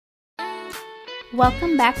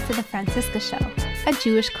Welcome back to The Francisca Show, a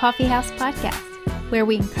Jewish coffeehouse podcast, where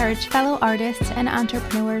we encourage fellow artists and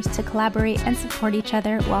entrepreneurs to collaborate and support each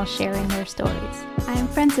other while sharing their stories. I am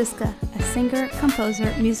Francisca, a singer,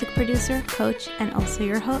 composer, music producer, coach, and also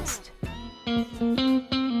your host.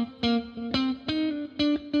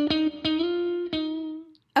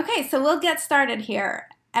 Okay, so we'll get started here.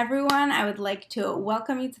 Everyone, I would like to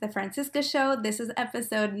welcome you to The Francisca Show. This is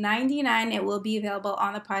episode 99. It will be available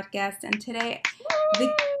on the podcast. And today,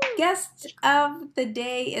 the guest of the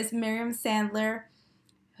day is Miriam Sandler.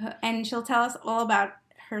 And she'll tell us all about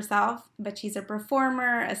herself. But she's a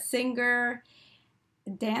performer, a singer,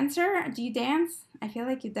 a dancer. Do you dance? I feel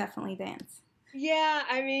like you definitely dance. Yeah,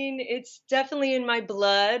 I mean, it's definitely in my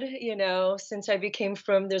blood, since I became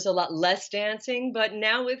frum, there's a lot less dancing. But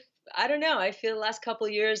now I don't know, I feel the last couple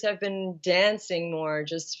of years I've been dancing more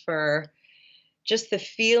just for just the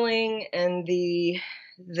feeling and the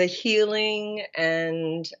healing.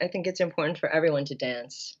 And I think it's important for everyone to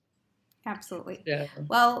dance. Absolutely. Yeah.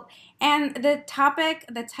 Well, and the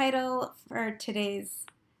title for today's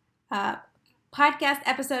podcast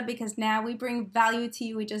episode, because now we bring value to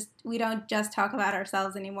you. We don't just talk about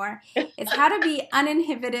ourselves anymore. It's how to be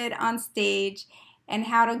uninhibited on stage and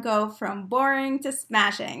how to go from boring to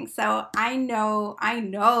smashing. So I know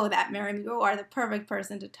that, Miriam, you are the perfect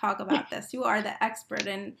person to talk about this. You are the expert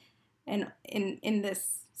in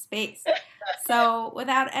this space. So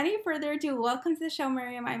without any further ado, welcome to the show,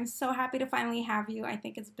 Miriam. I'm so happy to finally have you. I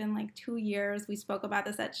think it's been like 2 years. We spoke about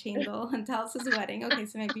this at Shingle and Telsa's wedding. Okay,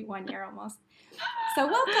 so maybe 1 year almost. So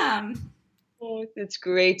welcome. Oh, it's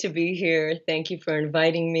great to be here. Thank you for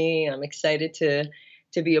inviting me. I'm excited to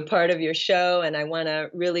be a part of your show. And I want to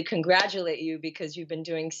really congratulate you because you've been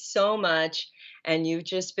doing so much and you've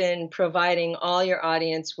just been providing all your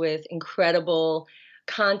audience with incredible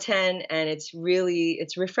content. And it's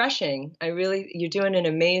refreshing. You're doing an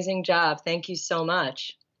amazing job. Thank you so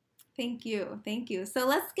much. Thank you. So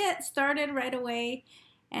let's get started right away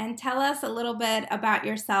and tell us a little bit about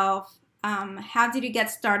yourself. How did you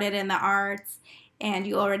get started in the arts? And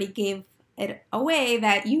you already gave it away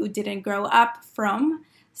that you didn't grow up from.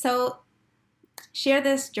 So share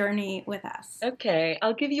this journey with us. Okay,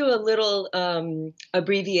 I'll give you a little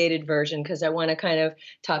abbreviated version because I want to kind of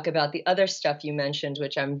talk about the other stuff you mentioned,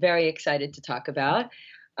 which I'm very excited to talk about.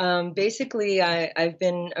 Basically, I've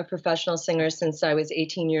been a professional singer since I was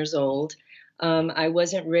 18 years old. I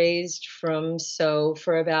wasn't raised frum, so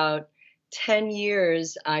for about 10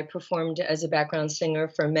 years, I performed as a background singer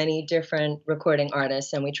for many different recording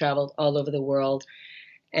artists, and we traveled all over the world.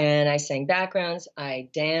 And I sang backgrounds. I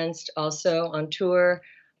danced also on tour.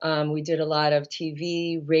 We did a lot of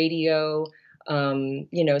TV, radio,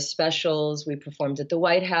 specials. We performed at the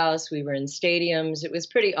White House. We were in stadiums. It was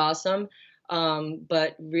pretty awesome,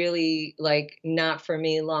 but really not for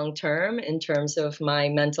me long term in terms of my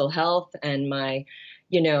mental health and my,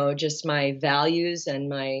 just my values and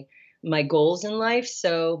my goals in life.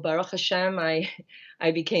 So Baruch Hashem,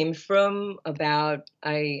 I became frum about,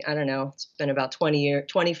 I don't know, it's been about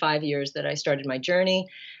 25 years that I started my journey.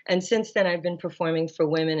 And since then I've been performing for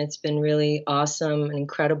women. It's been really awesome, an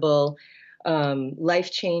incredible,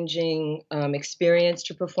 life-changing experience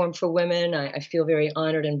to perform for women. I feel very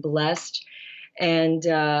honored and blessed. And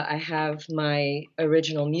I have my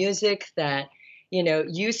original music that,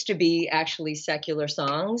 used to be actually secular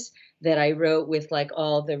songs that I wrote with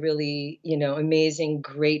all the really, amazing,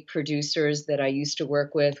 great producers that I used to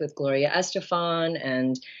work with Gloria Estefan.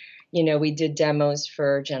 And, we did demos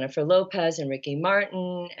for Jennifer Lopez and Ricky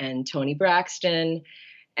Martin and Toni Braxton.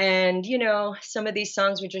 And, some of these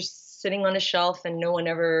songs were just sitting on a shelf and no one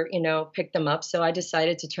ever, picked them up. So I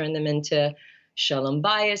decided to turn them into Shalom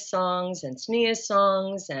Bayis songs and Tznius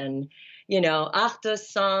songs and, Achdus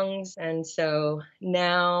songs. And so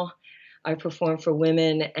now I perform for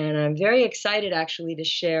women, and I'm very excited actually to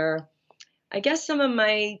share, I guess, some of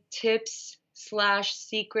my tips /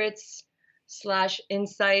 secrets /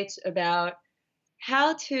 insights about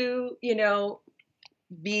how to,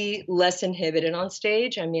 be less inhibited on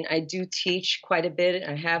stage. I mean, I do teach quite a bit.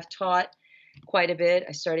 I have taught quite a bit.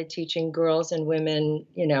 I started teaching girls and women,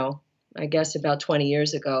 I guess about 20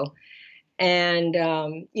 years ago. And,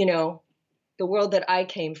 the world that I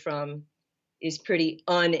came from is pretty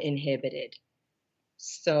uninhibited.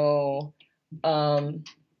 So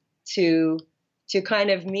to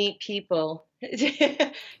kind of meet people.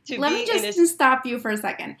 Let me just stop you for a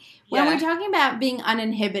second. When we're talking about being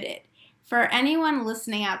uninhibited, for anyone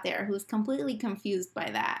listening out there who's completely confused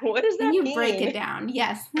by that, what does that mean? Can you break it down?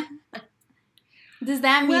 Yes. Does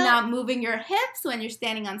that mean not moving your hips when you're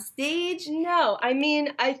standing on stage? No, I mean,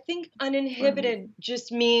 I think uninhibited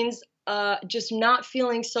just means just not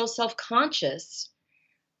feeling so self-conscious.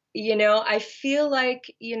 I feel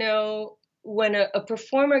like, when a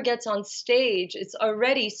performer gets on stage, it's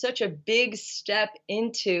already such a big step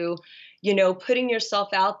into, putting yourself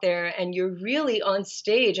out there, and you're really on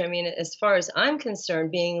stage. I mean, as far as I'm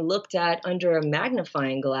concerned, being looked at under a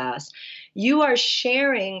magnifying glass. You are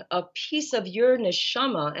sharing a piece of your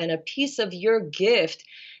neshama and a piece of your gift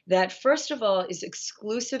that, first of all, is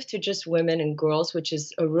exclusive to just women and girls, which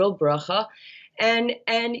is a real bracha, and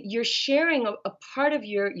you're sharing a part of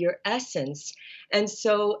your essence. And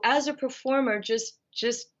so as a performer, just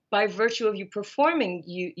by virtue of you performing,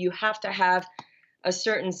 you have to have a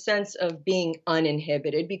certain sense of being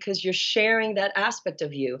uninhibited, because you're sharing that aspect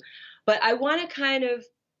of you. But I want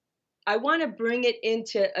to bring it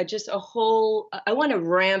into just a whole, I want to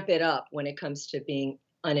ramp it up when it comes to being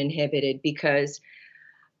uninhibited, because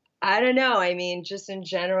I don't know. I mean, just in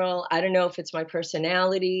general, I don't know if it's my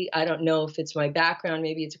personality. I don't know if it's my background.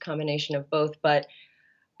 Maybe it's a combination of both. But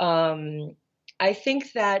um, I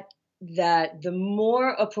think that the more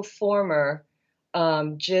a performer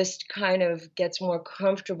just kind of gets more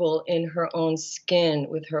comfortable in her own skin,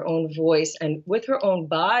 with her own voice, and with her own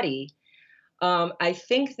body, I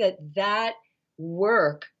think that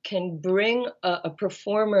work can bring a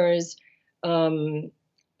performer's um,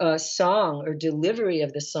 song or delivery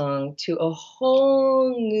of the song to a whole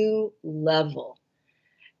new level.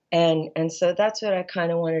 And so that's what I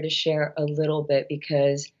kind of wanted to share a little bit,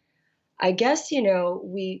 because I guess,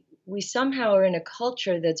 we somehow are in a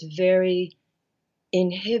culture that's very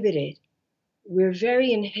inhibited. We're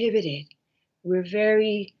very inhibited. We're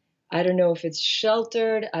very, I don't know if it's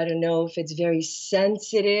sheltered. I don't know if it's very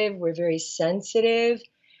sensitive. We're very sensitive.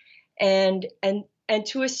 And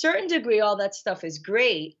to a certain degree, all that stuff is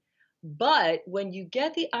great. But when you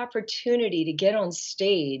get the opportunity to get on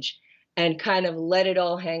stage and kind of let it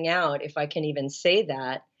all hang out, if I can even say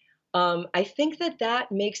that, I think that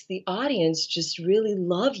makes the audience just really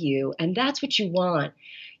love you. And that's what you want.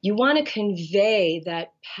 You want to convey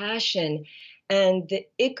that passion and the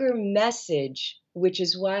Iker message, which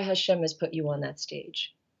is why Hashem has put you on that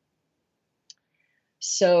stage.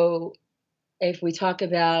 So if we talk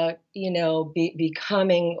about,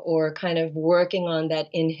 becoming or kind of working on that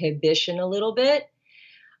inhibition a little bit,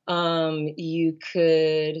 you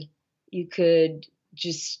could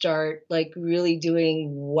just start like really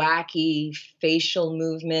doing wacky facial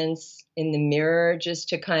movements in the mirror, just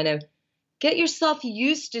to kind of get yourself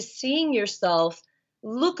used to seeing yourself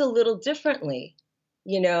look a little differently.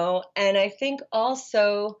 And I think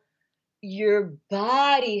also your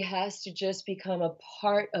body has to just become a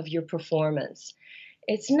part of your performance.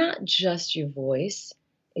 It's not just your voice,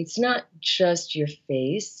 it's not just your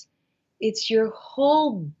face, it's your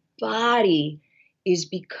whole body is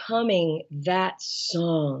becoming that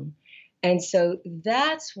song. And so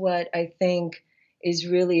that's what I think is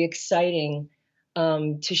really exciting,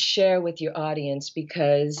 to share with your audience,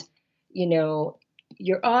 because, your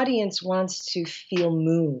audience wants to feel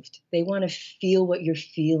moved. They want to feel what you're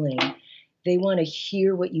feeling. They want to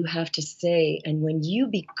hear what you have to say. And when you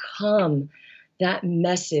become that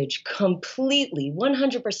message completely,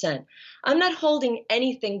 100%, I'm not holding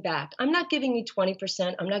anything back. I'm not giving you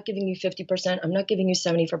 20%. I'm not giving you 50%. I'm not giving you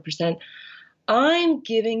 74%. I'm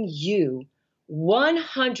giving you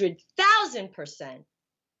 100,000%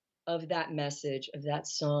 of that message, of that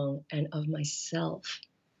song, and of myself.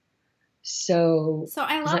 So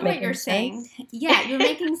I does love that make what you're any saying. sense? Yeah, you're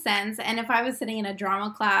making sense. And if I was sitting in a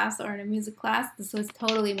drama class or in a music class, this would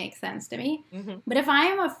totally make sense to me. Mm-hmm. But if I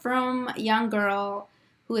am a frum young girl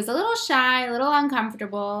who is a little shy, a little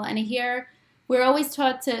uncomfortable, and here we're always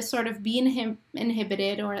taught to sort of be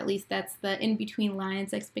inhibited, or at least that's the in between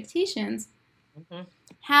lines expectations. Mm-hmm.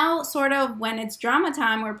 How sort of when it's drama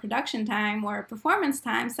time or production time or performance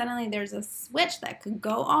time, suddenly there's a switch that could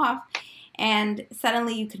go off, and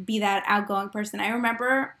suddenly you could be that outgoing person. I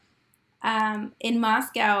remember in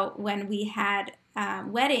Moscow when we had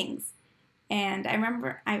weddings, and I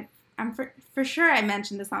remember I'm for sure I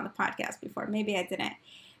mentioned this on the podcast before. Maybe I didn't.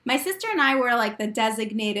 My sister and I were like the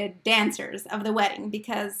designated dancers of the wedding,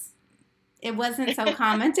 because it wasn't so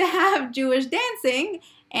common to have Jewish dancing,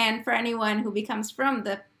 and for anyone who becomes from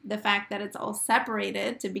the fact that it's all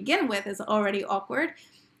separated to begin with is already awkward.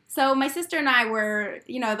 So my sister and I were,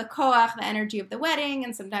 the koach, the energy of the wedding,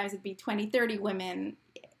 and sometimes it'd be 20, 30 women,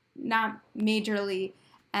 not majorly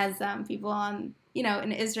as people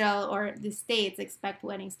in Israel or the States expect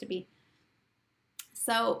weddings to be.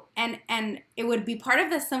 So and it would be part of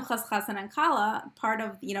the Simchas Chasan and Kala, part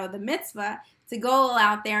of the mitzvah to go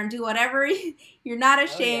out there and do whatever you're not Oh yeah.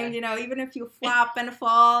 ashamed, even if you flop and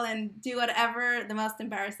fall and do whatever the most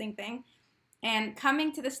embarrassing thing. And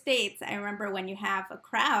coming to the States, I remember when you have a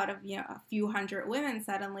crowd of a few hundred women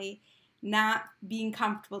suddenly not being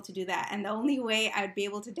comfortable to do that, and the only way I would be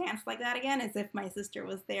able to dance like that again is if my sister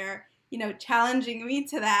was there, challenging me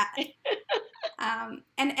to that. And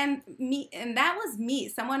that was me,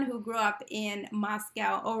 someone who grew up in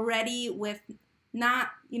Moscow already with not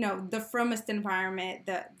the frommest environment.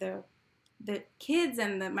 The kids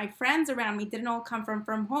and my friends around me didn't all come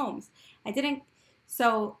from homes. I didn't.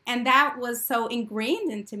 So, and that was so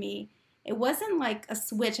ingrained into me. It wasn't like a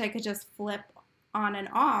switch I could just flip on and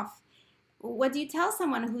off. What do you tell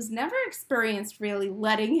someone who's never experienced really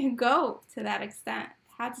letting it go to that extent?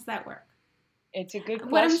 How does that work? It's a good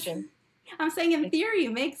What question. I'm saying in theory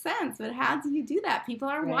it makes sense, but how do you do that? People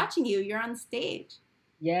are Right. watching you. You're on stage.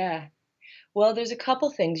 Yeah. Well, there's a couple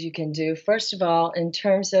things you can do. First of all, in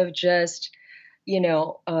terms of just, you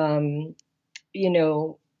know, um, you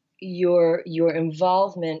know, your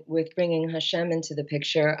involvement with bringing Hashem into the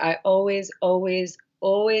picture. I always, always,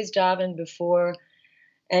 always daven before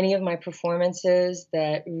any of my performances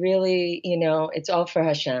that really, it's all for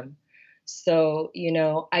Hashem. So,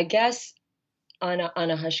 I guess on a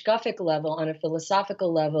hashkafic level, on a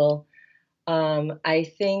philosophical level,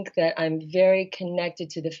 I think that I'm very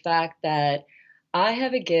connected to the fact that I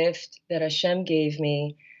have a gift that Hashem gave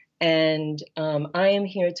me, and I am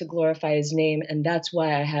here to glorify His name, and that's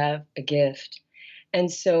why I have a gift. And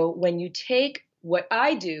so when you take what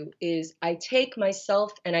I do is I take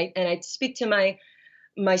myself and I speak to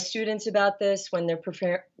my students about this when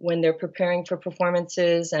they're preparing for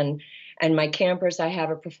performances, and my campers. I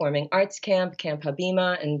have a performing arts camp, Camp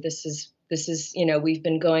Habima, and this is we've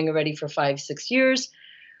been going already for 5-6 years.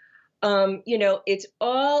 It's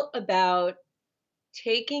all about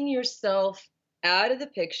taking yourself out of the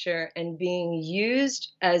picture and being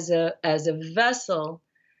used as a vessel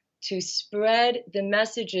to spread the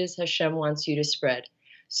messages Hashem wants you to spread.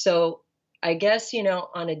 So I guess,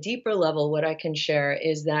 on a deeper level, what I can share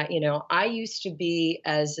is that, I used to be,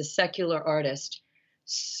 as a secular artist,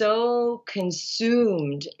 so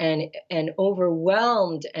consumed and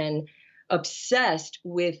overwhelmed and obsessed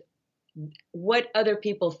with what other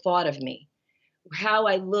people thought of me, how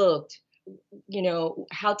I looked,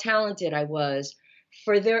 how talented I was,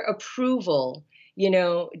 for their approval,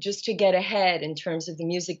 just to get ahead in terms of the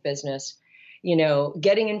music business,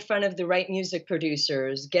 getting in front of the right music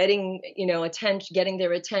producers, getting, attention, getting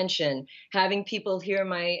their attention, having people hear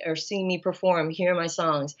or see me perform, hear my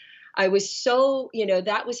songs. I was so,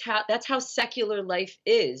 that's how secular life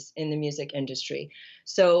is in the music industry.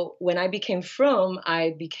 So when I became frum,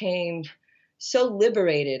 I became so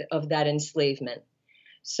liberated of that enslavement.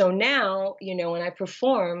 So now, when I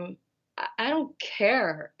perform, I don't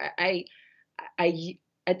care. I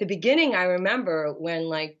at the beginning, I remember when,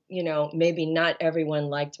 like, maybe not everyone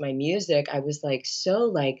liked my music. I was like, so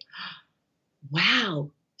like,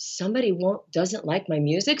 wow, somebody doesn't like my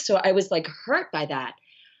music. So I was like hurt by that.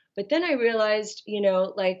 But then I realized,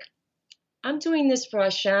 like, I'm doing this for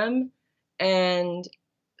Hashem, and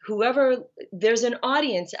there's an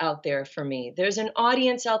audience out there for me. There's an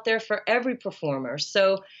audience out there for every performer.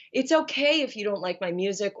 So it's okay if you don't like my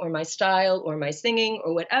music or my style or my singing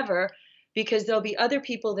or whatever, because there'll be other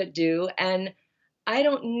people that do. And I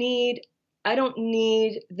don't need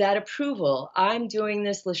that approval. I'm doing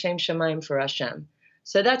this l'shem shamayim for Hashem.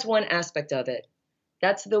 So that's one aspect of it.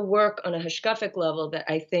 That's the work on a hashkafic level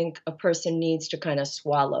that I think a person needs to kind of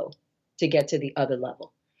swallow to get to the other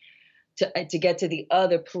level. To get to the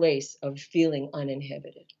other place of feeling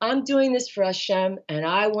uninhibited. I'm doing this for Hashem, and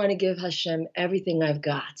I want to give Hashem everything I've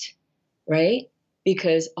got, right?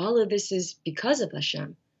 Because all of this is because of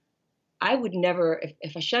Hashem. I would never,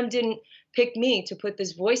 if Hashem didn't pick me to put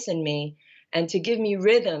this voice in me and to give me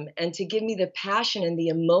rhythm and to give me the passion and the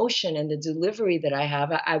emotion and the delivery that I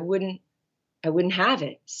have, I wouldn't have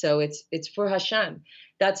it. So it's for Hashem.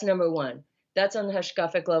 That's number one. That's on the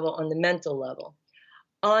hashkafic level, on the mental level.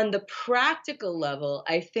 On the practical level,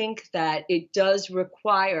 I think that it does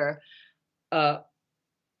require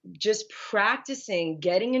just practicing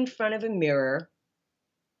getting in front of a mirror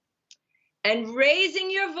and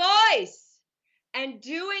raising your voice and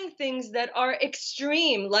doing things that are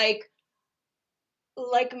extreme, like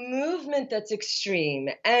movement that's extreme,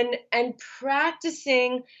 and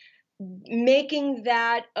practicing making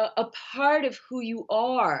that a part of who you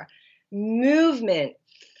are. Movement,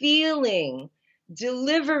 feeling,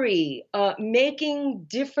 delivery, making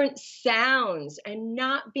different sounds, and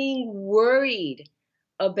not being worried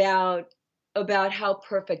about how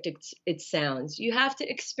perfect it sounds. You have to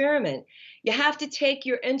experiment. You have to take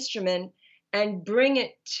your instrument and bring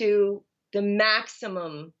it to the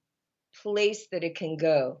maximum place that it can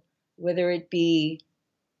go, whether it be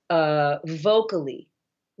vocally,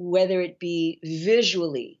 whether it be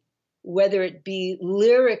visually, whether it be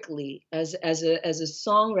lyrically, as a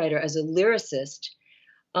songwriter, as a lyricist.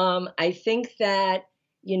 I think that,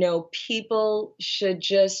 people should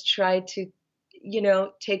just try to,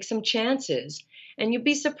 take some chances. And you'd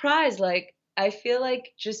be surprised. Like, I feel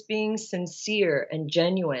like just being sincere and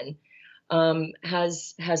genuine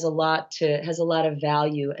has a lot of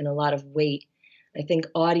value and a lot of weight. I think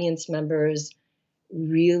audience members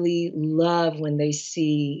really love when they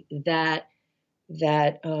see that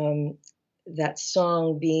that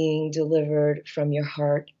song being delivered from your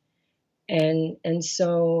heart. And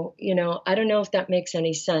so, I don't know if that makes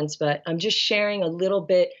any sense, but I'm just sharing a little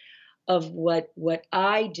bit of what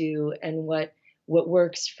I do and what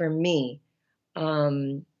works for me.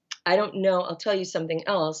 um I don't know, I'll tell you something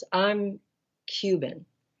else. I'm Cuban,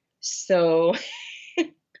 so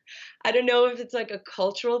I don't know if it's like a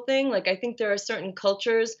cultural thing. Like, I think there are certain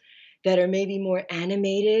cultures that are maybe more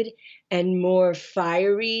animated and more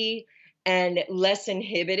fiery and less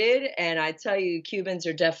inhibited. And I tell you, Cubans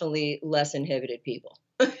are definitely less inhibited people.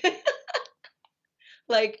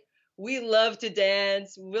 Like, we love to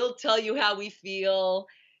dance. We'll tell you how we feel,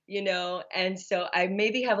 And so I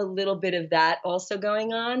maybe have a little bit of that also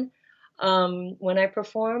going on when I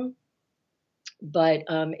perform. But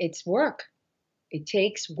it's work. It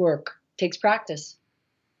takes work, takes practice.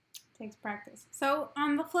 Takes practice. So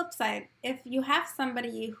on the flip side, if you have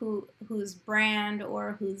somebody whose brand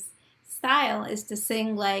or whose style is to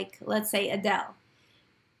sing like, let's say, Adele,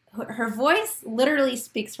 her voice literally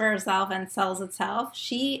speaks for herself and sells itself.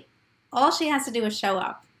 All she has to do is show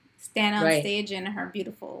up, stand on Right. stage in her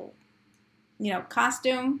beautiful,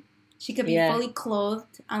 costume. She could be Yeah. fully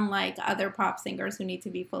clothed, unlike other pop singers who need to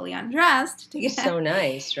be fully undressed to get. So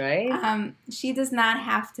nice, right? She does not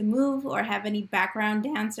have to move or have any background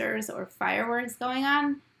dancers or fireworks going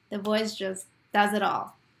on. The voice just does it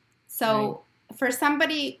all. So for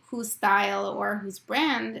somebody whose style or whose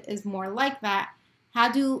brand is more like that,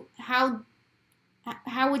 how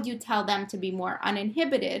would you tell them to be more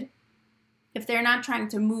uninhibited if they're not trying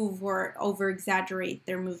to move or over exaggerate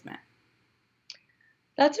their movement?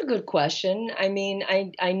 That's a good question. I mean,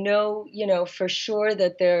 I know, for sure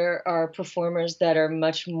that there are performers that are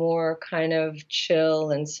much more kind of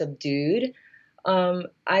chill and subdued.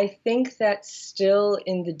 I think that still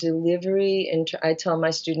in the delivery, and I tell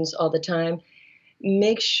my students all the time,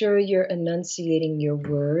 make sure you're enunciating your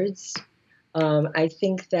words. I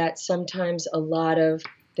think that sometimes a lot of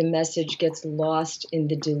the message gets lost in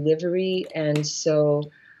the delivery. And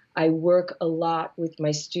so I work a lot with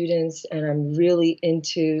my students, and I'm really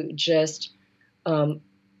into just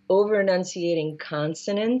over enunciating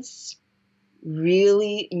consonants,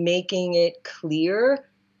 really making it clear,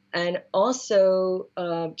 and also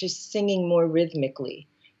just singing more rhythmically,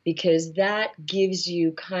 because that gives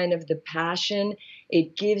you kind of the passion.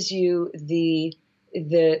 It gives you the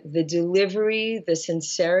delivery, the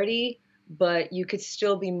sincerity, but you could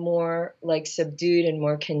still be more like subdued and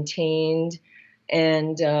more contained.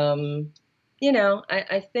 And I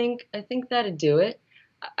think that'd do it.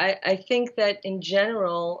 I think that in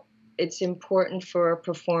general, it's important for a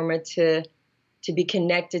performer to be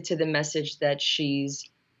connected to the message that she's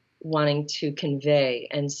wanting to convey.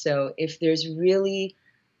 And so if there's really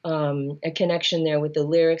a connection there with the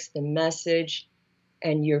lyrics, the message,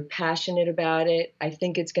 and you're passionate about it, I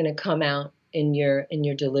think it's going to come out in your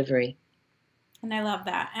delivery. And I love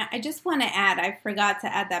that. I just want to add, I forgot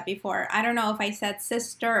to add that before. I don't know if I said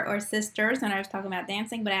sister or sisters when I was talking about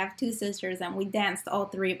dancing, but I have two sisters and we danced, all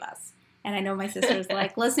three of us. And I know my sisters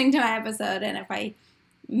like listening to my episode, and if I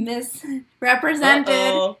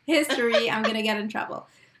misrepresented history, I'm going to get in trouble.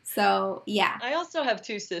 So, yeah. I also have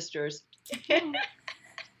two sisters.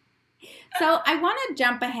 So I want to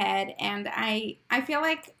jump ahead, and I feel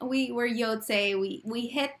like we're Yotze. We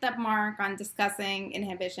hit the mark on discussing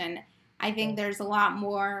inhibition. I think there's a lot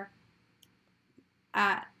more,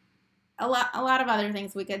 a lot of other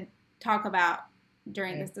things we could talk about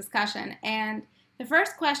during this discussion. And the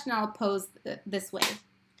first question I'll pose this way.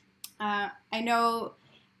 I know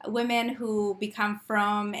women who become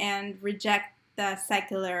from and reject the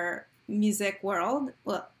secular music world,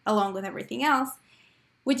 well, along with everything else.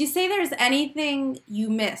 Would you say there's anything you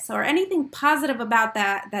miss or anything positive about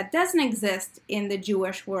that doesn't exist in the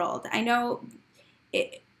Jewish world? I know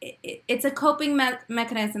it's a coping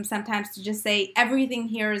mechanism sometimes to just say everything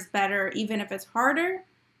here is better, even if it's harder,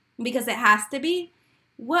 because it has to be.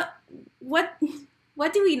 what what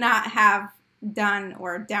what do we not have done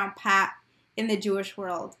or down pat in the Jewish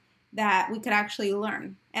world that we could actually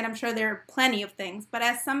learn? And I'm sure there are plenty of things, but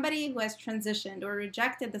as somebody who has transitioned or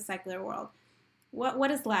rejected the secular world,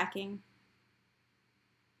 what is lacking?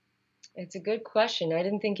 It's a good question. I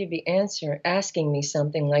didn't think you'd be asking me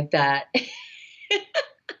something like that.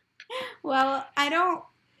 Well, I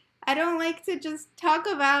don't like to just talk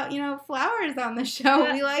about, flowers on the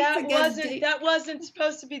show. We like to get deep. That wasn't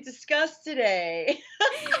supposed to be discussed today.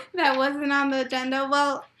 That wasn't on the agenda.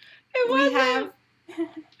 Well, It we wasn't. have.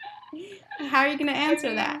 How are you going to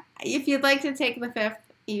answer that? If you'd like to take the fifth,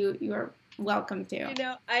 you are welcome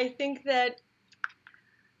to. I think that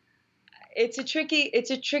it's a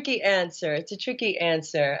tricky answer. It's a tricky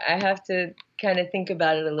answer. I have to kind of think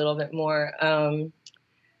about it a little bit more.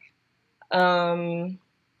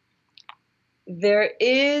 There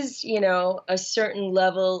is, a certain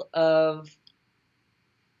level of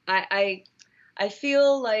I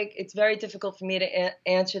feel like it's very difficult for me to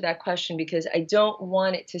answer that question because I don't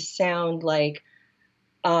want it to sound like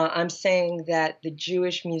I'm saying that the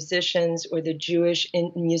Jewish musicians or the Jewish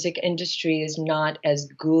music industry is not as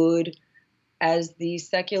good as the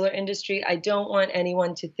secular industry. I don't want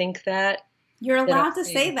anyone to think that. You're allowed to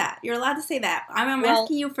say that. You're allowed to say that. I'm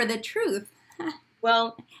asking you for the truth.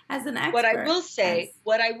 Well, as an expert. What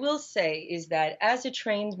I will say is that as a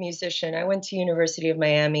trained musician, I went to University of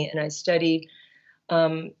Miami and I studied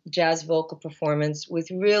jazz vocal performance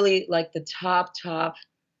with really like the top,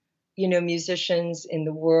 musicians in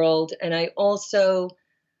the world. And I also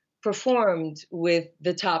performed with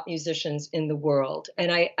the top musicians in the world.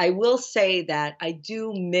 And I will say that I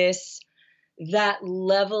do miss that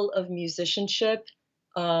level of musicianship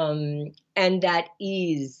and that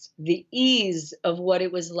the ease of what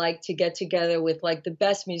it was like to get together with like the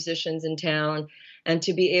best musicians in town and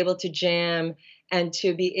to be able to jam and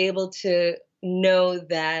to be able to know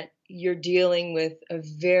that you're dealing with a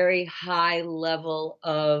very high level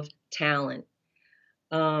of talent.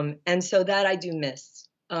 And so that I do miss.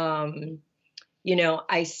 I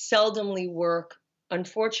seldomly work,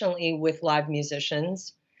 unfortunately, with live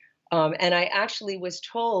musicians. And I actually was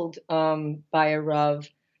told by a Rav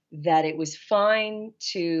that it was fine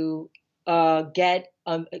to put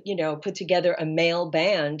together a male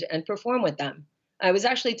band and perform with them. I was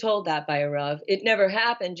actually told that by a Rav. It never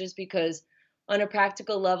happened just because on a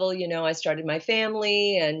practical level, I started my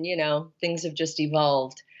family and, things have just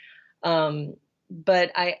evolved.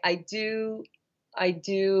 But I do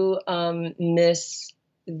miss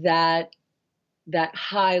that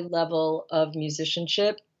high level of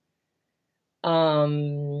musicianship.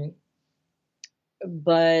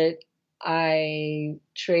 But I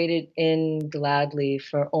trade it in gladly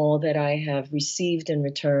for all that I have received in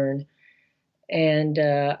return. And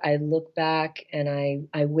I look back and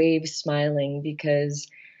I wave smiling because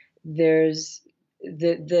there's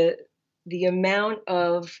the amount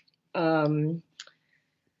of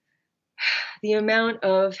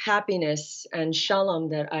happiness and shalom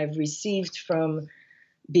that I've received from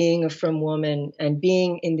being a frum woman and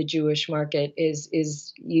being in the Jewish market is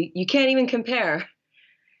you can't even compare,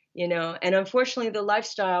 and unfortunately the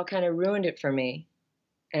lifestyle kind of ruined it for me.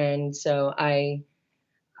 And so I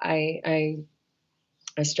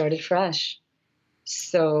started fresh.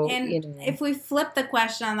 So, if we flip the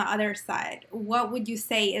question on the other side, what would you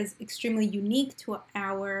say is extremely unique to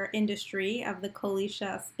our industry of the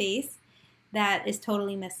Kolisha space that is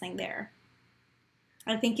totally missing there?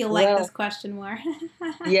 I think you'll like this question more.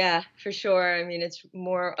 Yeah, for sure. I mean, it's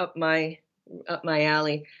more up my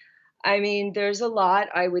alley. I mean, there's a lot.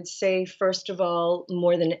 I would say, first of all,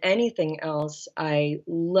 more than anything else, I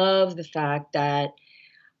love the fact that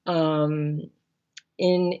in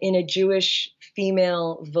a Jewish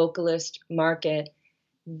female vocalist market,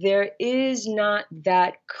 there is not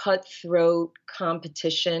that cutthroat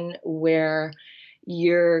competition where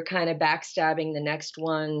you're kind of backstabbing the next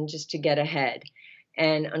one just to get ahead.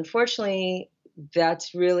 And unfortunately,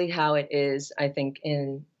 that's really how it is, I think,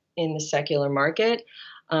 in the secular market.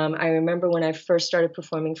 I remember when I first started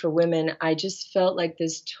performing for women, I just felt like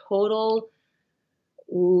this total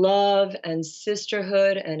love and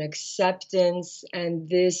sisterhood and acceptance and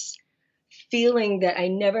this feeling that I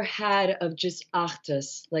never had of just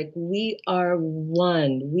achdus, like we are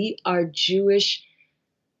one, we are Jewish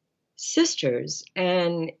sisters.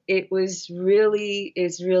 And it's really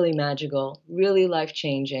magical, really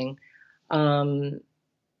life-changing. And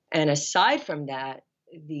aside from that,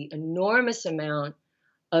 the enormous amount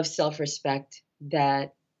of self-respect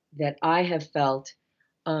that I have felt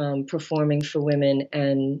performing for women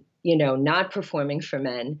and, not performing for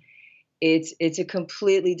men it's a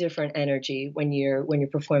completely different energy when you're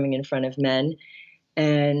performing in front of men,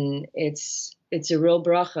 and it's a real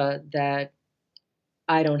bracha that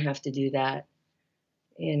I don't have to do that,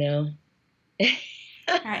 you know.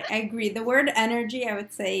 I agree. The word energy, I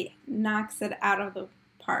would say, knocks it out of the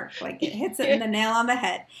park. Like it hits it in the nail on the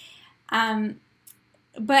head. Um,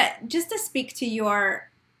 but just to speak to your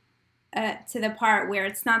to the part where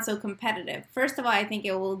it's not so competitive. First of all, I think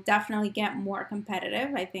it will definitely get more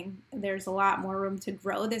competitive. I think there's a lot more room to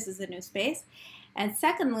grow. This is a new space. And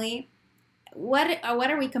secondly, what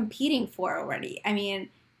are we competing for already? I mean,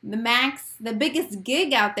 the biggest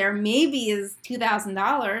gig out there maybe is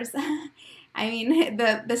 $2,000. I mean,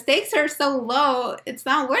 the stakes are so low, it's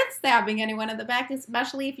not worth stabbing anyone in the back,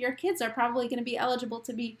 especially if your kids are probably going to be eligible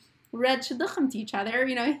to be read shidduchim to each other,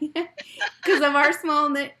 because of our small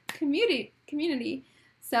knit community.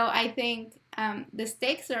 So I think the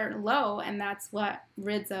stakes are low, and that's what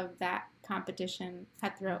rids of that competition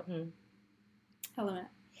cutthroat element.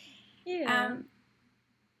 Yeah.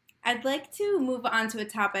 I'd like to move on to a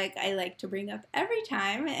topic I like to bring up every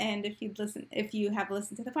time, and if you have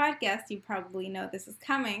listened to the podcast, you probably know this is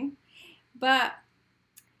coming. But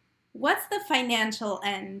what's the financial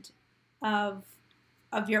end of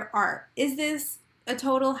your art? Is this a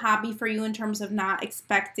total hobby for you in terms of not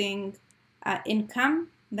expecting income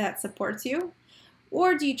that supports you,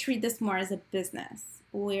 or do you treat this more as a business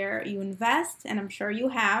where you invest? And I'm sure you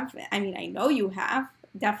have. I mean, I know you have.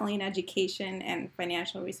 Definitely in education and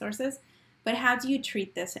financial resources. But how do you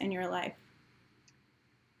treat this in your life?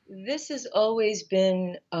 This has always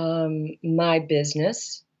been my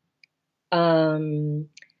business.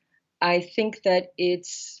 I think that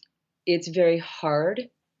it's very hard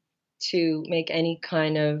to make any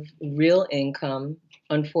kind of real income,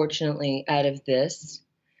 unfortunately, out of this.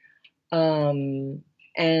 And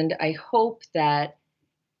I hope that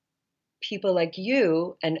people like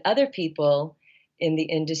you and other people in the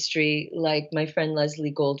industry, like my friend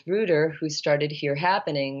Leslie Gold-Reuter, who started Here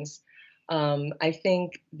Happenings, I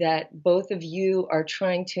think that both of you are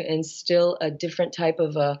trying to instill a different type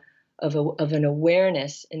of an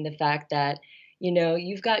awareness in the fact that,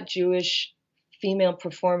 you've got Jewish female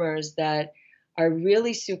performers that are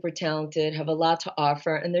really super talented, have a lot to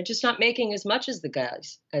offer, and they're just not making as much as the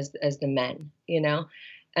guys, as the men,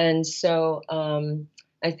 And so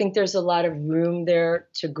I think there's a lot of room there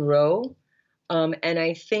to grow. And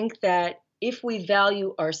I think that if we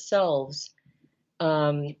value ourselves,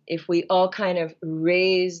 if we all kind of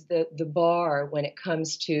raise the bar when it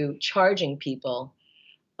comes to charging people,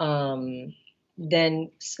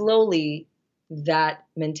 then slowly that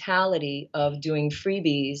mentality of doing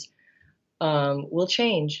freebies will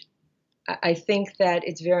change. I think that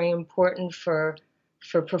it's very important for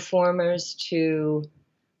performers to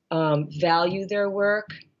value their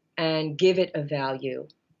work and give it a value,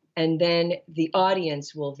 and then the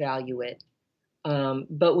audience will value it.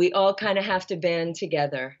 But we all kind of have to band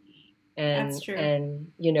together, That's and true.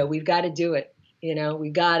 and we've got to do it. We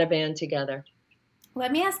got to band together.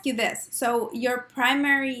 Let me ask you this. So your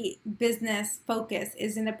primary business focus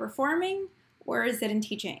is in the performing, or is it in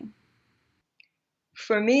teaching?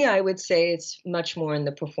 For me, I would say it's much more in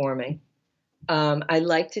the performing. I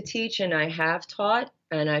like to teach, and I have taught,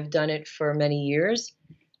 and I've done it for many years.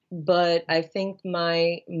 But I think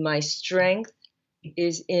my strength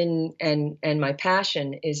is in, and my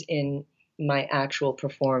passion is in my actual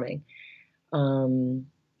performing. But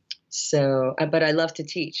I love to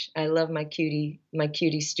teach. I love my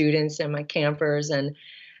cutie students and my campers, and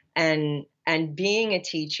being a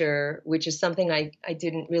teacher, which is something I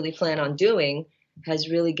didn't really plan on doing, has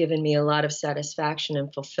really given me a lot of satisfaction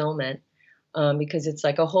and fulfillment. Because it's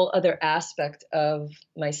like a whole other aspect of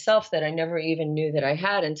myself that I never even knew that I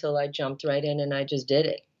had until I jumped right in and I just did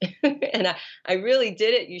it. And I really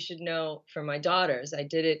did it, you should know, for my daughters. I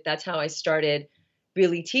did it. That's how I started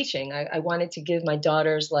really teaching. I wanted to give my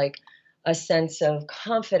daughters like a sense of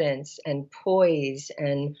confidence and poise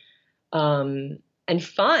and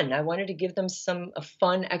fun. I wanted to give them a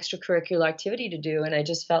fun extracurricular activity to do. And I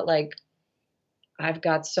just felt like I've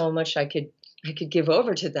got so much I could give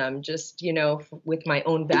over to them, just with my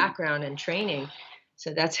own background and training.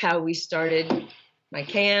 So that's how we started my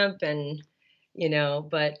camp, and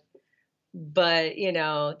but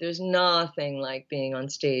there's nothing like being on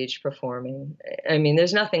stage performing. I mean,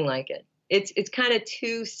 there's nothing like it. It's kind of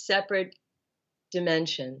two separate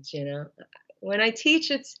dimensions. When I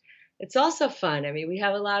teach, it's also fun. I mean, we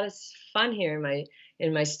have a lot of fun here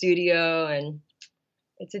in my studio, and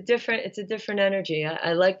it's a different energy.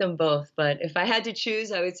 I like them both, but if I had to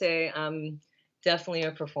choose, I would say I'm definitely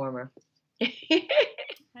a performer.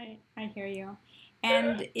 I hear you.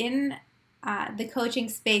 And in the coaching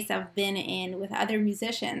space I've been in with other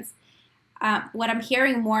musicians, what I'm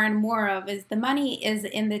hearing more and more of is the money is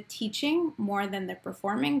in the teaching more than the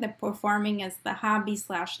performing. The performing is the hobby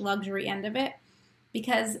 / luxury end of it.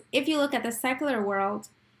 Because if you look at the secular world,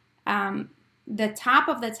 the top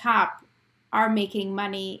of the top are making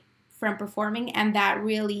money from performing, and that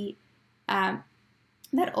really,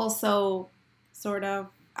 that also sort of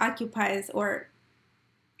occupies or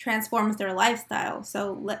transforms their lifestyle.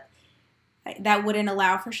 So that wouldn't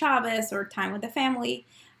allow for Shabbos or time with the family.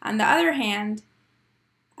 On the other hand,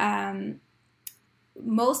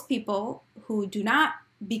 most people who do not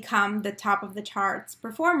become the top of the charts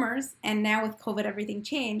performers, and now with COVID everything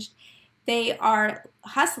changed, they are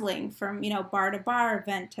hustling from bar to bar,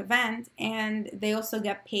 event to event, and they also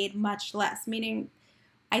get paid much less. Meaning,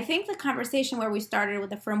 I think the conversation where we started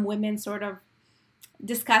with the From Women sort of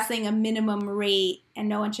discussing a minimum rate and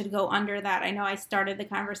no one should go under that. I know I started the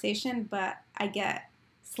conversation, but I get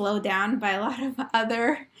slowed down by a lot of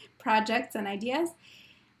other projects and ideas.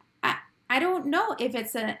 I don't know if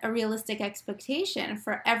it's a realistic expectation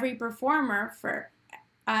for every performer for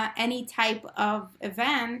any type of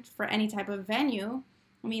event, for any type of venue.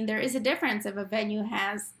 I mean, there is a difference if a venue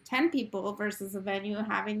has 10 people versus a venue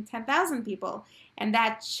having 10,000 people, and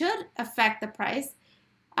that should affect the price.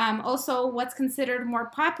 Also, what's considered more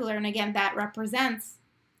popular, and again, that represents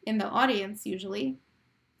in the audience usually,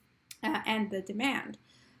 and the demand.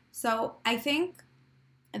 So I think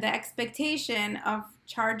the expectation of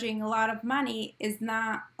charging a lot of money is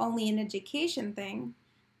not only an education thing,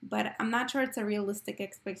 but I'm not sure it's a realistic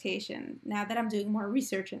expectation now that I'm doing more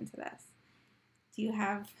research into this. Do you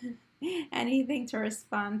have anything to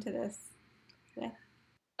respond to this with?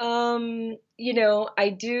 I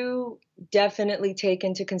do definitely take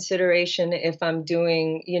into consideration if I'm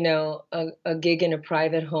doing, a gig in a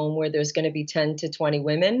private home where there's going to be 10 to 20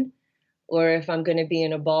 women, or if I'm going to be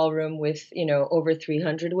in a ballroom with, over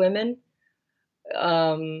 300 women.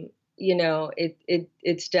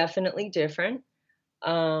 It's definitely different.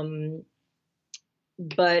 But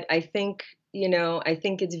I think,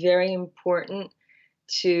 it's very important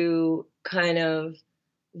to kind of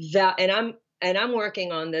and I'm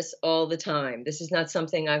working on this all the time. This is not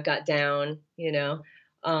something I've got down,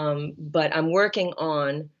 but I'm working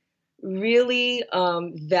on really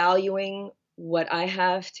valuing what I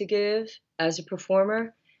have to give as a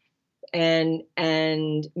performer, and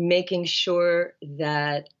making sure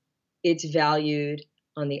that it's valued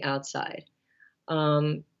on the outside.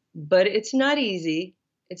 But it's not easy.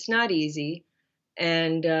 It's not easy.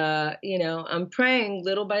 And I'm praying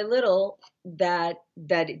little by little that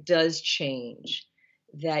it does change,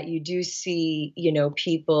 that you do see,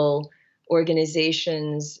 people,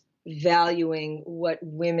 organizations valuing what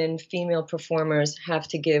female performers have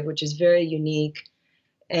to give, which is very unique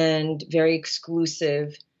and very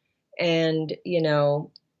exclusive. And we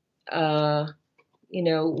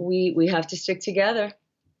have to stick together.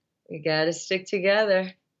 We got to stick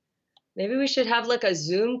together. Maybe we should have like a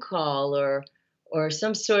Zoom call or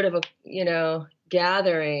some sort of a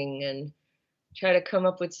gathering and try to come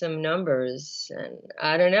up with some numbers. And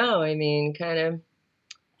I don't know. I mean, I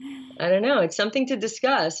don't know. It's something to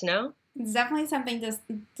discuss, no? It's definitely something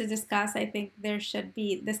to discuss. I think there should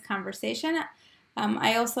be this conversation.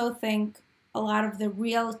 I also think a lot of the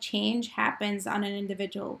real change happens on an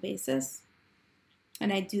individual basis.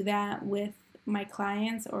 And I do that with my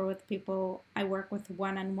clients or with people I work with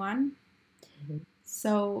one-on-one. Mm-hmm.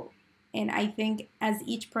 So, and I think as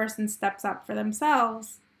each person steps up for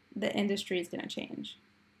themselves, the industry is going to change.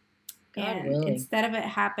 And really, instead of it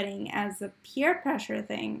happening as a peer pressure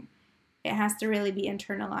thing, it has to really be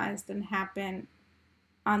internalized and happen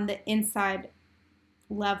on the inside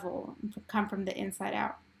level, come from the inside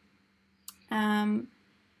out.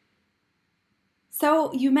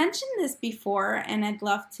 So you mentioned this before, and I'd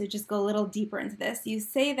love to just go a little deeper into this. You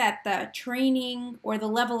say that the training or the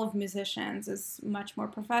level of musicians is much more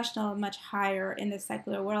professional, much higher in the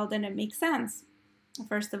secular world, and it makes sense.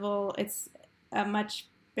 First of all, it's a much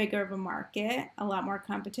bigger of a market, a lot more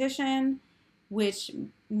competition, which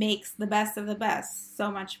makes the best of the best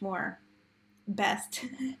so much more best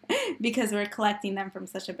because we're collecting them from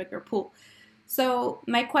such a bigger pool. So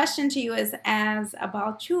my question to you is, as a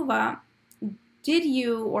Baal Tshuva, did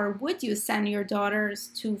you or would you send your daughters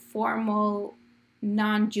to formal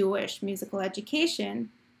non-Jewish musical education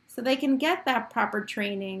so they can get that proper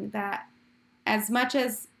training that, as much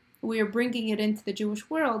as we're bringing it into the Jewish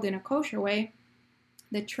world in a kosher way,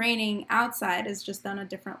 the training outside is just on a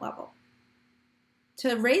different level?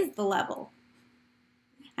 To raise the level.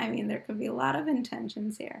 I mean, there could be a lot of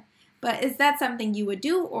intentions here. But is that something you would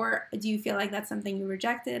do, or do you feel like that's something you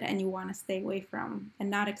rejected and you want to stay away from and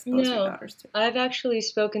not expose your No, daughters to? I've actually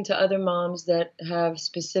spoken to other moms that have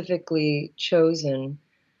specifically chosen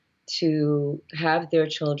to have their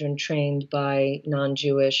children trained by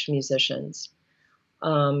non-Jewish musicians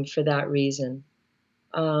for that reason.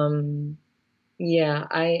 Um, yeah,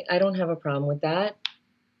 I don't have a problem with that.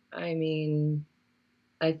 I mean,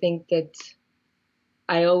 I think that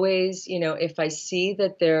I always, if I see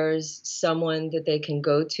that there's someone that they can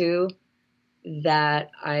go to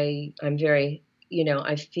that I'm very,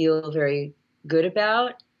 I feel very good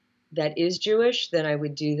about that is Jewish, then I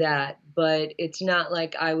would do that. But it's not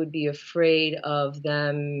like I would be afraid of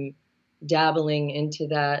them dabbling into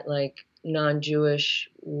that like non-Jewish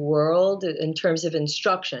world in terms of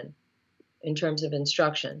instruction. In terms of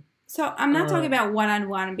instruction. So I'm not talking Um, about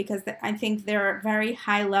one-on-one because I think there are very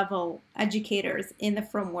high-level educators in the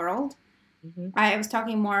frum world. mhm. I was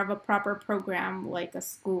talking more of a proper program like a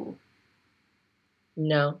school.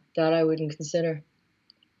 No, that I wouldn't consider.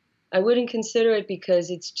 I wouldn't consider it because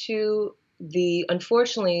it's too the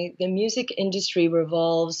unfortunately the music industry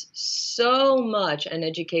revolves so much and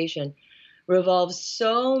education revolves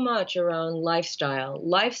so much around lifestyle.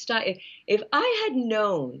 Lifestyle if I had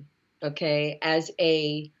known, okay, as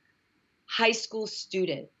a high school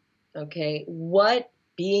student, okay, what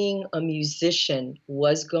being a musician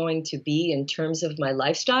was going to be in terms of my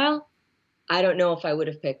lifestyle, I don't know if I would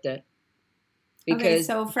have picked it Okay, because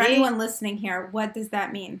so for anyone listening here, what does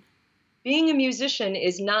that mean? being a musician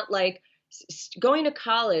is not like going to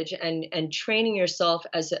college and training yourself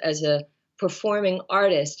as a performing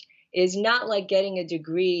artist is not like getting a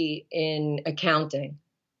degree in accounting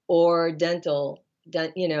or dentistry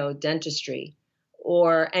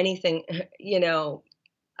or anything,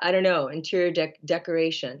 I don't know, interior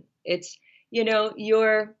decoration. It's,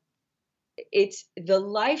 your it's the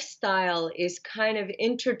lifestyle is kind of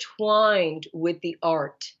intertwined with the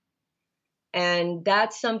art, and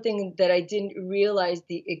that's something that I didn't realize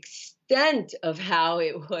the extent of how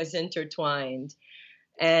it was intertwined.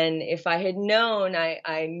 And if I had known,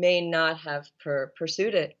 I may not have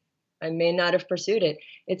pursued it. I may not have pursued it.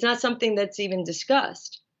 It's not something that's even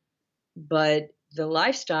discussed, but the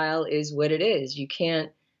lifestyle is what it is. You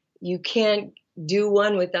can't do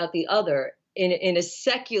one without the other in a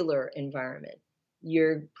secular environment.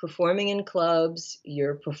 You're performing in clubs,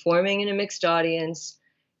 you're performing in a mixed audience,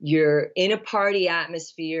 you're in a party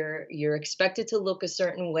atmosphere, you're expected to look a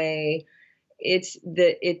certain way. It's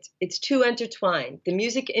too intertwined. The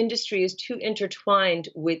music industry is too intertwined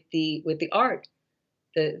with the art,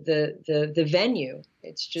 the venue.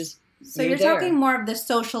 It's just So you're you're talking there. more of the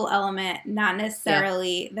social element, not Yeah.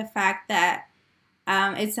 necessarily the fact that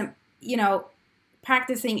it's you know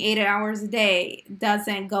practicing 8 hours a day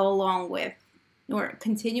doesn't go along with, or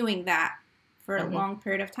continuing that for a Hmm. long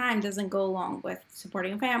period of time doesn't go along with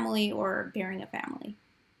supporting a family or bearing a family.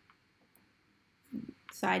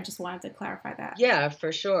 So I just wanted to clarify that. Yeah,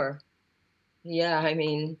 for sure. Yeah, I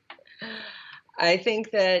mean, I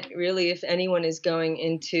think that really, if anyone is going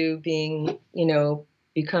into being,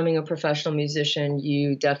 becoming a professional musician,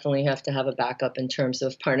 you definitely have to have a backup in terms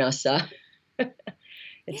of parnassa.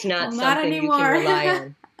 It's Well, not not something you can anymore. rely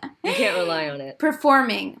on. You can't rely on it.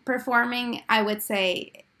 Performing, I would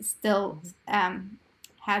say, still Mhm.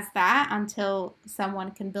 has that until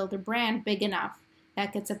someone can build a brand big enough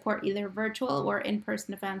that could support either virtual or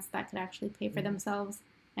in-person events that could actually pay for Mhm. themselves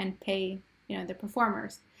and pay, the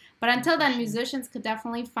performers. But until For then, sure. musicians could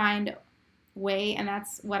definitely find a way, and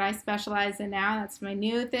that's what I specialize in now. That's my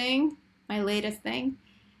new thing, my latest thing.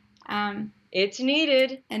 Um, It's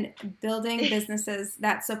needed. and building businesses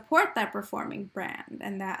that support that performing brand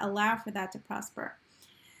and that allow for that to prosper.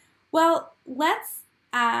 Well, let's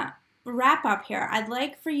wrap up here. I'd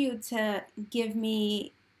like for you to give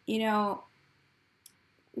me,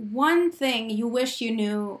 one thing you wish you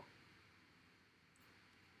knew,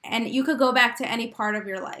 and you could go back to any part of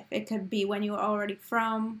your life. It could be when you were already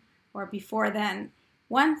from or before then.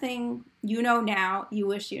 One thing you know now you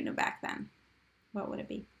wish you knew back then. What would it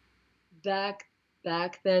be? Back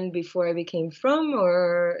back then, before I became from,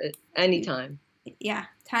 or anytime. Yeah,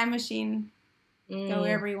 time machine. Go Mm,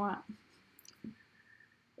 wherever you want.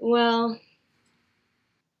 well,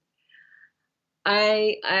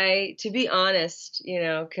 to be honest,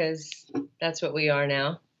 because that's what we are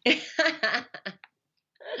now.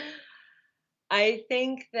 I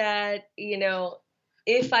think that,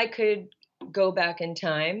 if I could go back in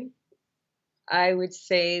time, I would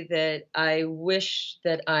say that I wish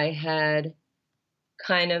that I had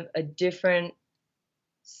kind of a different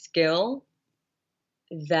skill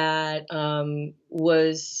that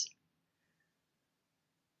was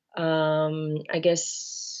I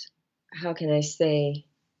guess, how can I say?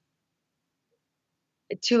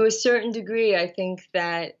 To a certain degree, I think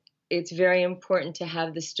that it's very important to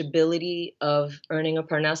have the stability of earning a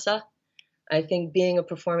parnasa. I think being a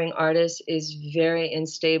performing artist is very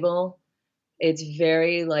unstable. It's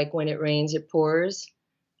very like when it rains, it pours.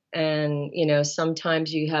 And,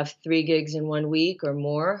 sometimes you have 3 gigs in 1 week or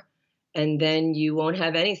more, and then you won't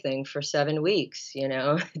have anything for 7 weeks,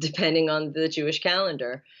 depending on the Jewish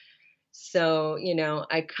calendar. So,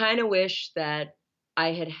 I kind of wish that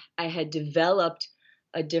I had developed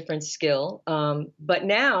a different skill. But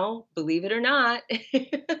now, believe it or not,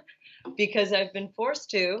 because I've been forced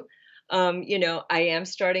to, I am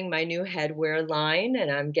starting my new headwear line,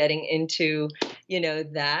 and I'm getting into,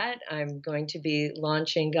 that. I'm going to be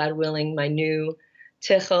launching, God willing, my new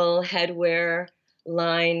Tichel headwear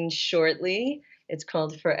line shortly. It's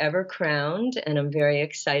called Forever Crowned, and I'm very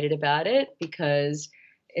excited about it because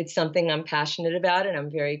it's something I'm passionate about and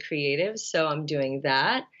I'm very creative. So I'm doing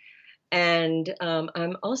that. And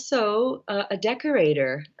I'm also a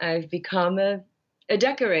decorator. I've become a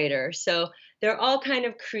decorator. So they're all kind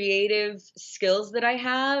of creative skills that I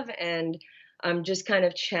have. And I'm just kind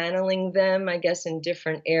of channeling them, I guess, in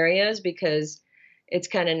different areas because it's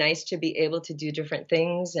kind of nice to be able to do different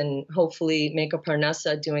things and hopefully make a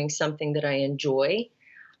parnasa doing something that I enjoy.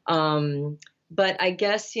 Um, but I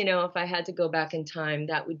guess, if I had to go back in time,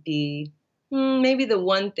 that would be maybe the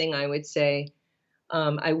one thing I would say.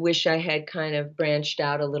 I wish I had kind of branched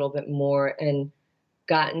out a little bit more and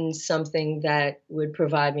gotten something that would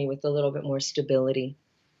provide me with a little bit more stability.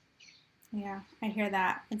 Yeah, I hear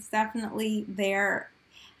that. It's definitely there.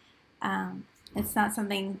 It's not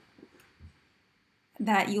something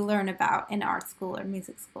that you learn about in art school or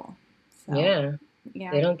music school. So, Yeah,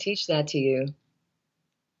 yeah. they don't teach that to you.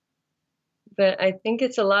 But I think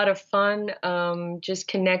it's a lot of fun just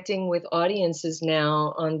connecting with audiences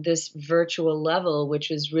now on this virtual level, which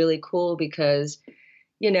is really cool because,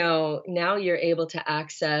 now you're able to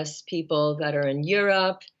access people that are in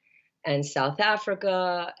Europe and South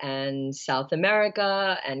Africa and South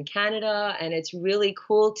America and Canada. And it's really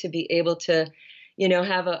cool to be able to,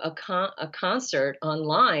 have a concert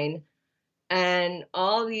online and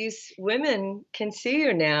all these women can see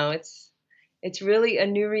you now. It's really a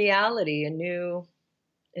new reality, a new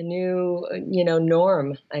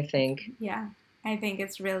norm, I think. Yeah, I think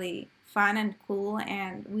it's really fun and cool,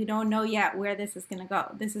 and we don't know yet where this is going to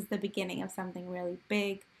go. This is the beginning of something really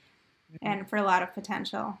big and for a lot of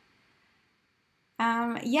potential.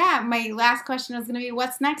 Yeah, my last question was going to be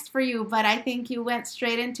what's next for you, but I think you went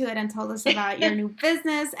straight into it and told us about your new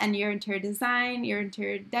business and your interior design, your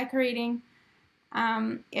interior decorating.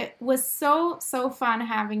 It was so, so fun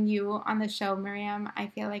having you on the show, Miriam. I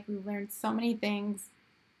feel like we learned so many things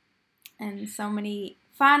and so many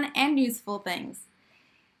fun and useful things.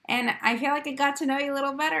 And I feel like I got to know you a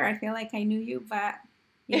little better. I feel like I knew you, but,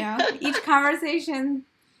 each conversation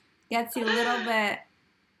gets you a little bit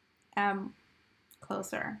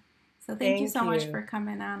closer. So thank you so much for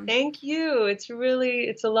coming on. Thank you. It's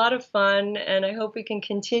a lot of fun, and I hope we can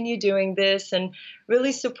continue doing this and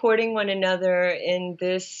really supporting one another in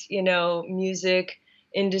this, music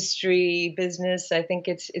industry business. I think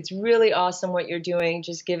it's really awesome what you're doing,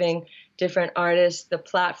 just giving different artists the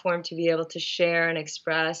platform to be able to share and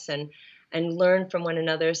express and learn from one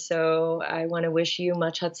another. So I want to wish you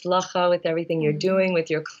much hatzlacha with everything you're doing with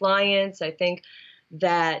your clients. I think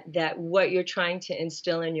that what you're trying to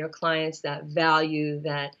instill in your clients, that value,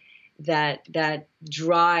 that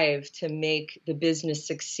drive to make the business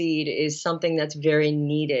succeed is something that's very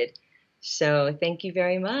needed. So thank you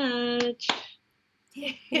very much.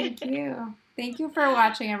 Thank you. Thank you for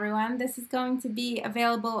watching, everyone. This is going to be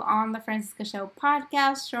available on the Francisca Show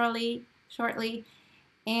podcast shortly.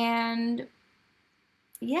 And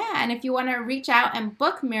yeah, and if you want to reach out and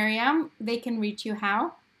book Miriam, they can reach you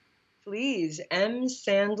how? Please,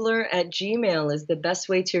 msandler@gmail is the best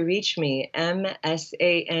way to reach me.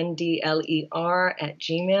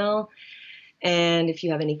 msandler@gmail. And if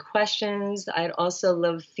you have any questions, I'd also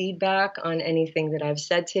love feedback on anything that I've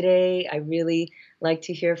said today. I really like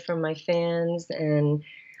to hear from my fans, and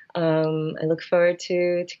I look forward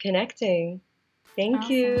to connecting. Thank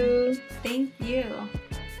you. Thank you.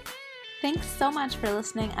 Thanks so much for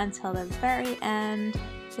listening until the very end.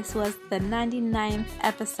 This was the 99th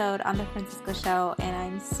episode on The Francisco Show, and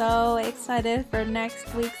I'm so excited for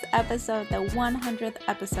next week's episode, the 100th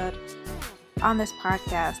episode on this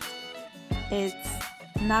podcast. It's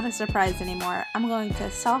not a surprise anymore. I'm going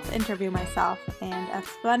to self-interview myself, and as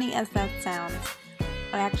funny as that sounds,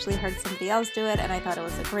 I actually heard somebody else do it, and I thought it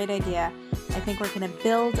was a great idea. I think we're going to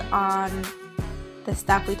build on the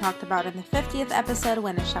stuff we talked about in the 50th episode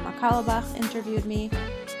when Neshama Kalabach interviewed me.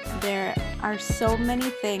 There are so many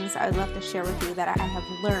things I would love to share with you that I have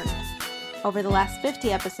learned over the last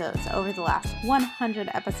 50 episodes, over the last 100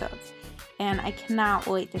 episodes. And I cannot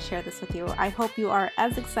wait to share this with you. I hope you are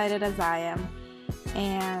as excited as I am.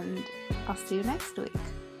 And I'll see you next week.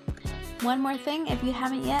 One more thing, if you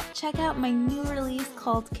haven't yet, check out my new release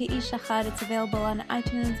called Keish Echad. It's available on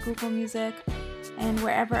iTunes, Google Music, and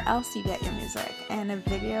wherever else you get your music. And the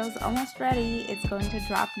video's almost ready. It's going to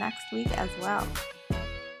drop next week as well.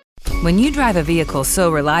 When you drive a vehicle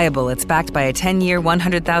so reliable it's backed by a 10-year,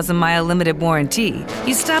 100,000-mile limited warranty,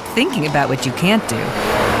 you stop thinking about what you can't do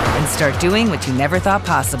and start doing what you never thought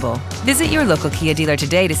possible. Visit your local Kia dealer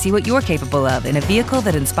today to see what you're capable of in a vehicle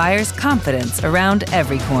that inspires confidence around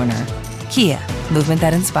every corner. Kia, movement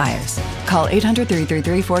that inspires. Call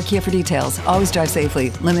 800-333-4KIA for details. Always drive safely.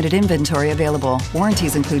 Limited inventory available.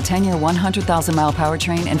 Warranties include 10-year 100,000-mile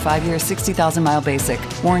powertrain and 5-year 60,000-mile basic.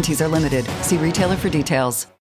 Warranties are limited. See retailer for details.